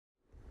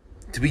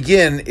To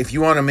begin, if you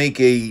want to make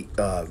a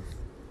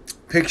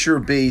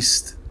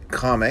picture-based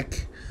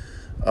comic,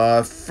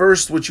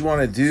 first what you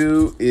want to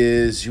do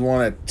is you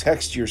want to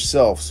text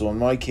yourself. So in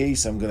my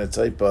case, I'm going to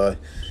type a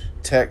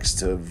text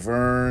to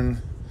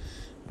Vern,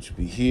 which would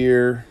be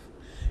here,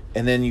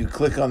 and then you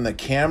click on the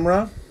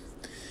camera,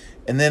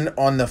 and then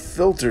on the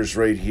filters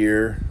right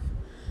here,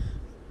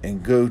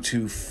 and go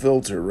to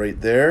filter right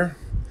there.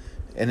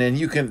 And then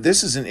you can,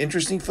 this is an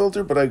interesting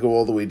filter, but I go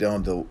all the way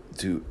down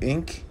to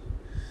ink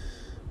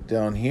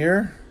down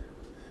here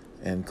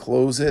and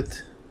close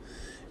it.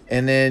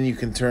 And then you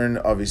can turn,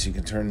 obviously you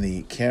can turn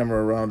the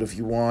camera around if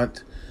you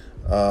want.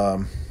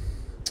 But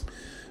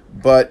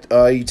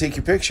you take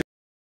your picture.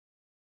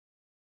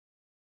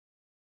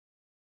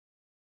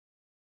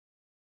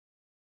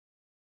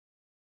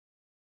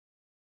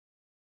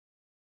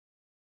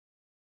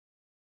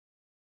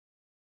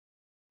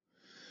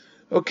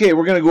 Okay,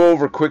 we're going to go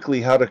over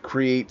quickly how to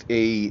create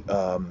a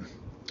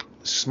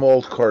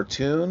small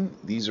cartoon.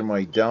 These are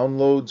my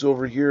downloads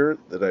over here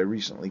that I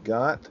recently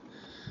got.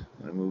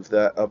 I'm going to move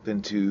that up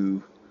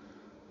into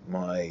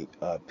my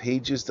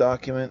pages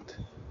document.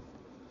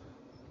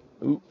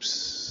 Oops,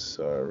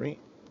 sorry.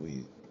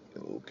 We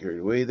got a little carried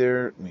away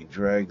there. Let me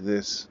drag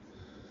this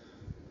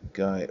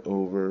guy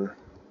over.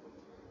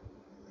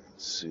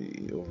 Let's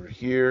see, over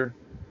here.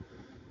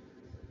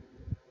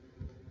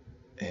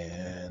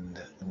 And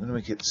I'm going to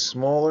make it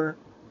smaller.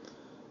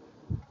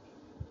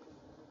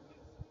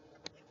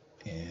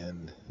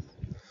 And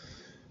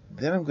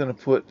then I'm going to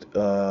put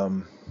a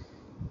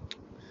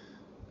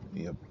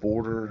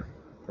border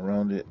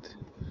around it.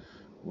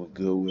 We'll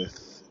go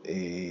with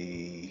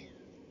a,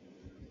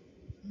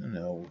 I don't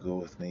know, we'll go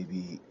with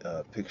maybe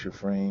a picture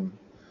frame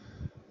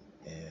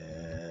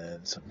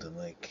and something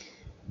like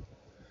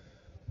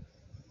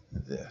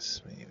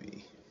this,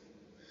 maybe.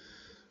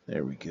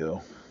 There we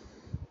go.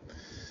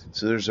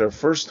 So there's our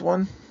first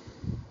one.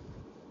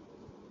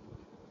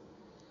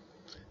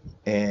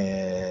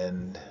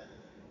 And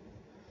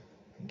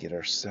get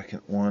our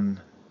second one.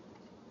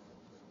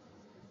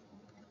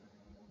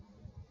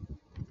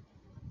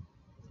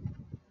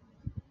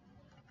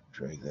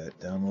 Drag that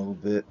down a little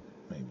bit,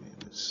 maybe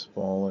a bit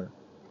smaller.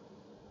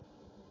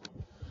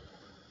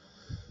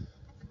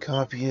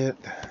 Copy it.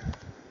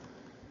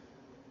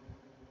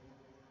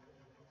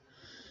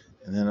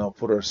 And then I'll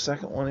put our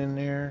second one in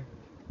there.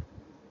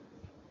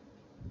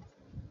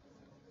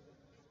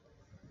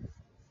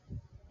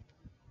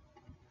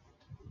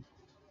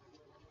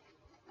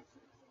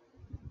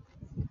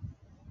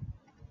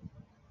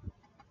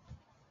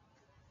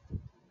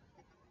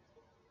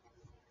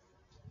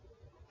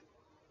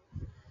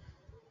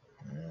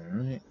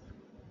 Alright.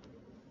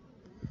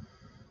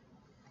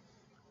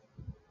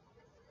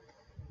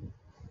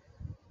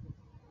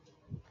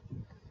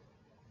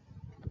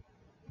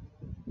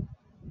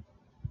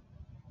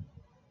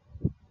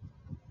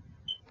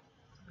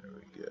 There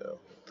we go.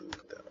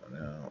 Delete that one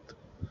out.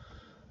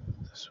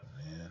 Put this one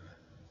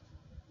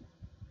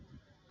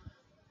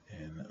in.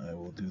 And I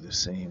will do the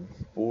same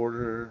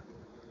border.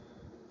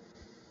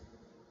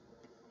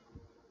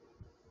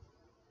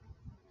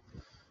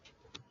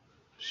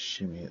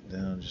 Shimmy it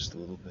down just a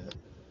little bit.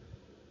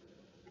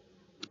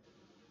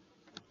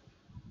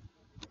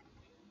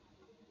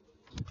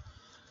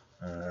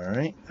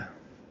 Alright.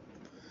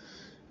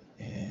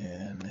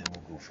 And then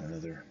we'll go for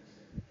another.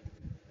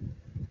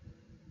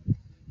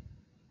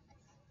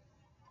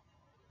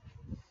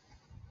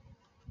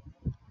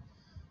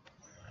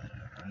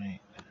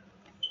 Alright.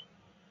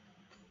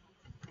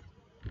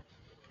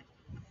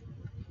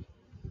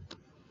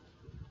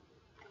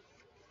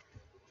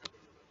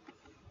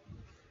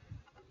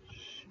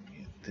 Shimmy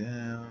it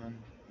down.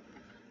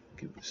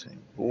 Give the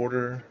same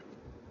border.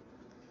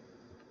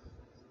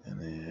 And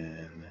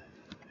then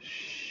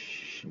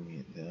shimmy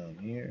it down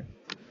here.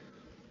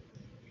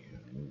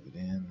 Move it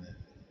in.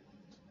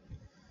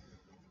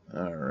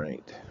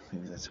 Alright,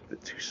 maybe that's a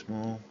bit too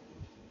small.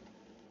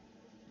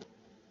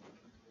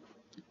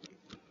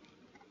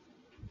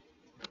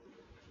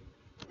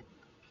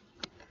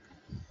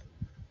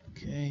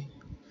 Okay,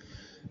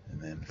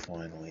 and then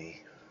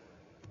finally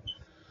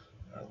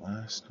our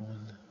last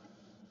one.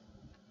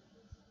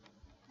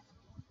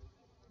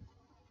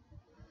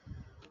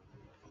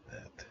 Put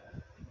that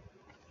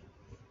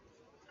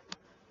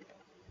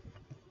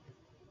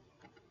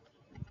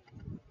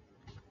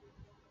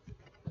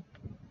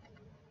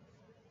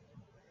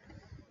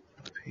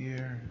up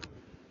here.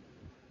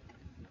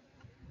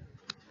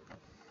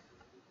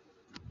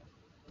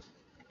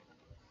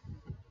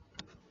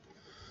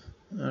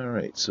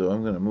 Alright, so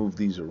I'm going to move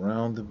these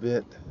around a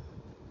bit.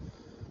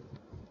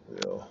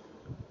 We'll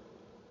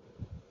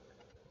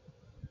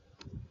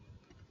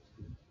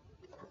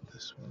put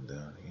this one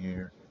down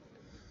here.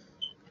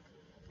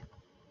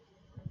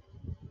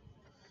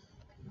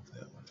 Move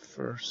that one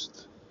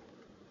first.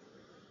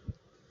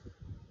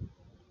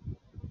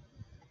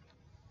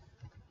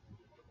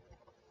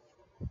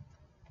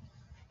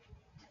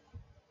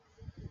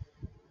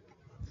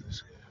 Put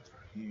this guy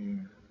over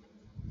here.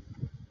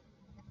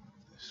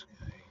 This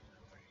guy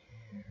over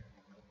here.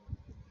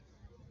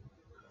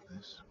 Put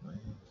this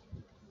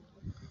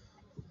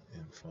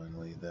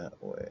finally that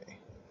way.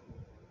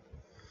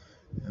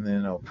 And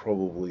then I'll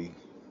probably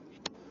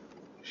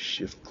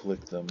shift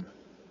click them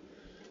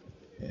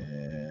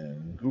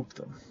and group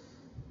them.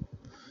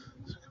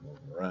 So come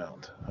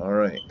around. All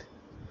right.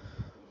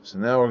 So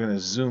now we're going to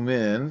zoom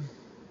in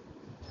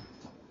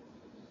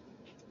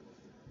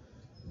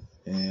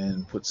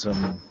and put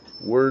some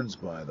words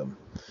by them.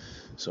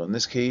 So in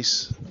this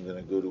case, I'm going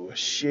to go to a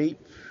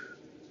shape.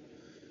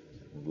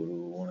 We'll go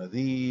to one of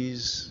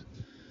these.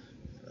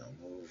 And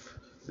I'll move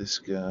this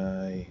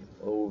guy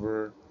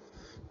over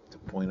to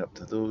point up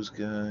to those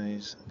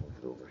guys. Move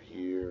it over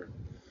here.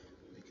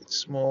 Make it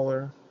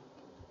smaller.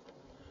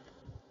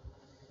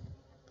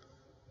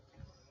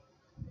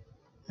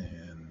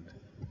 And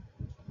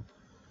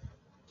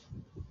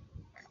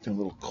do a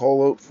little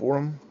call out for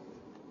them.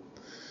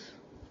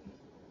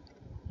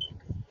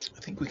 I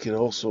think we could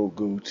also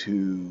go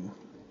to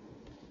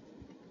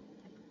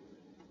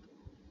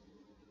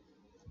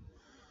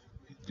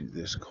do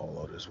this call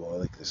out as well. I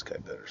like this guy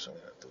better, so I'm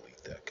going to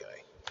delete that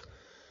guy.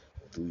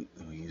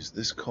 We'll use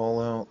this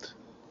call out.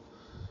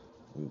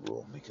 We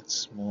will make it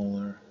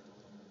smaller.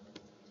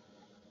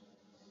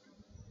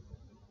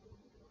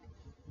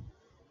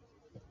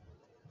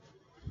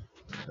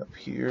 Up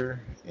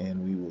here,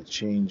 and we will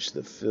change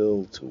the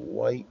fill to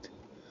white,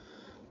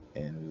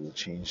 and we will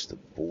change the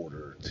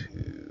border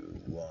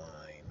to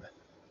line,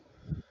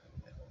 and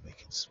we'll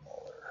make it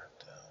smaller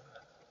down.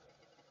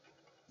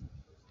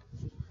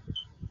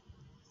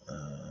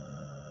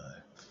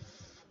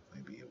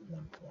 Maybe at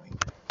 1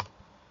 point.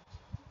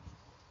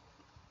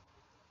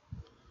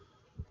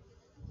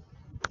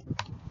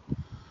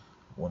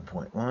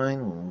 One-point line.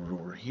 We'll move it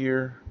over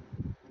here,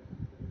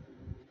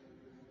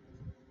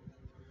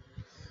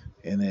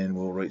 and then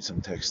we'll write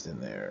some text in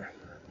there.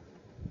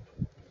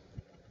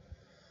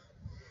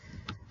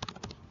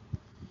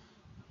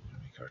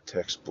 Make our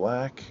text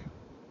black,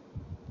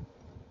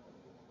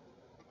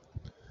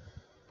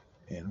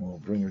 and we'll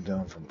bring her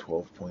down from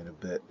 12 point a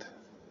bit.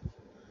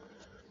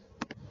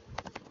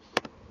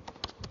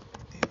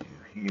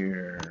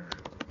 Here,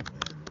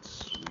 Len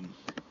Sweet.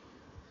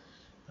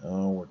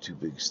 Oh, we're too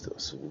big still,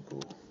 so we'll go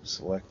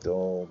select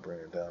all, bring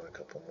her down a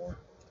couple more.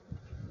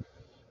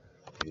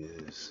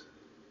 Is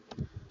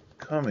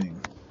coming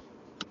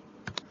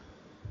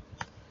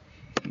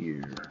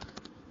here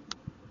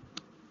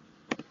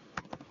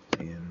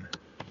in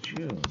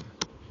June.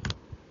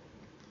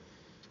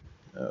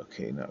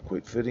 Okay, not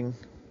quite fitting.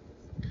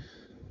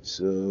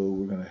 So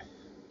we're going to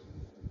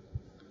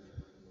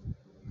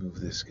move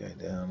this guy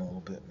down a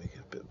little bit, make it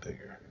a bit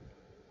bigger.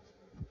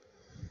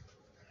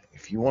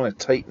 If you want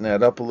to tighten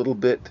that up a little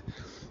bit,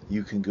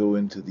 you can go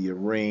into the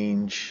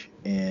arrange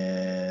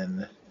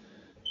and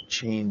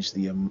change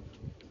the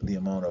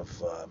amount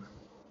of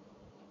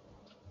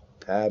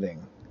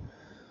padding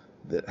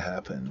that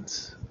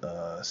happens,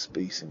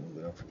 spacing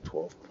going from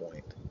 12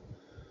 point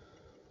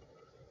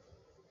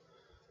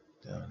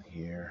down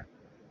here.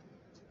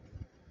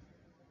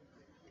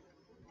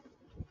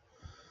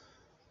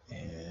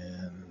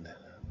 And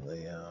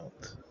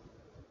layout,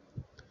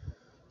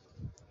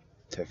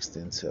 text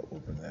inset,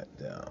 we'll bring that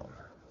down.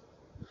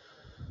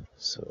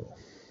 So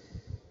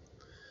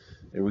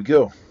there we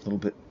go, a little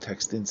bit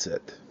text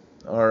inset.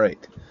 All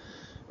right,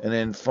 and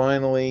then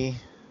finally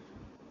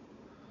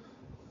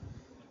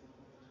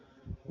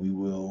we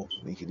will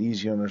make it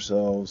easy on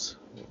ourselves.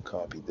 We'll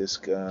copy this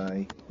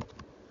guy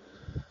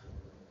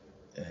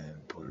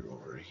and put it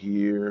over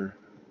here,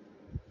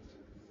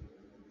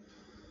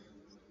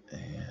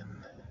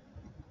 and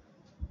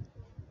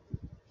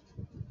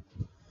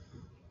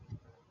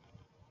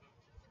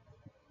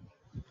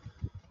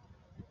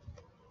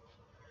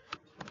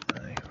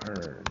I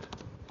heard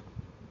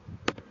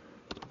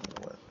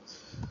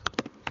what's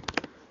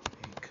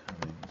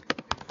coming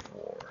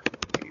for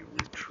a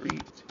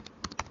retreat.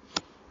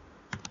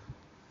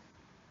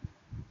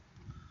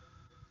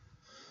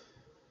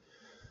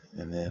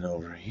 And then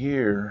over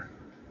here,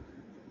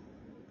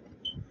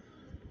 we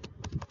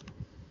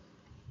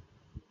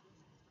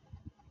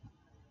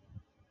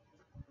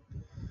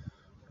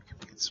can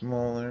make it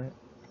smaller.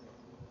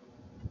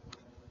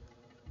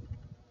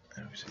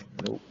 And we say,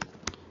 nope.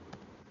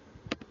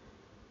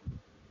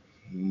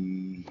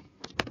 He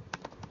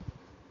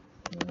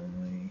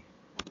only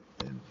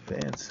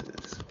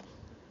advances.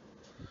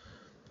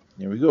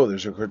 There we go,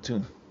 there's our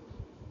cartoon.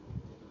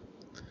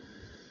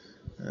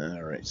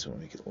 Alright, so we'll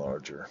make it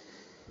larger.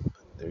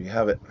 There you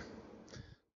have it.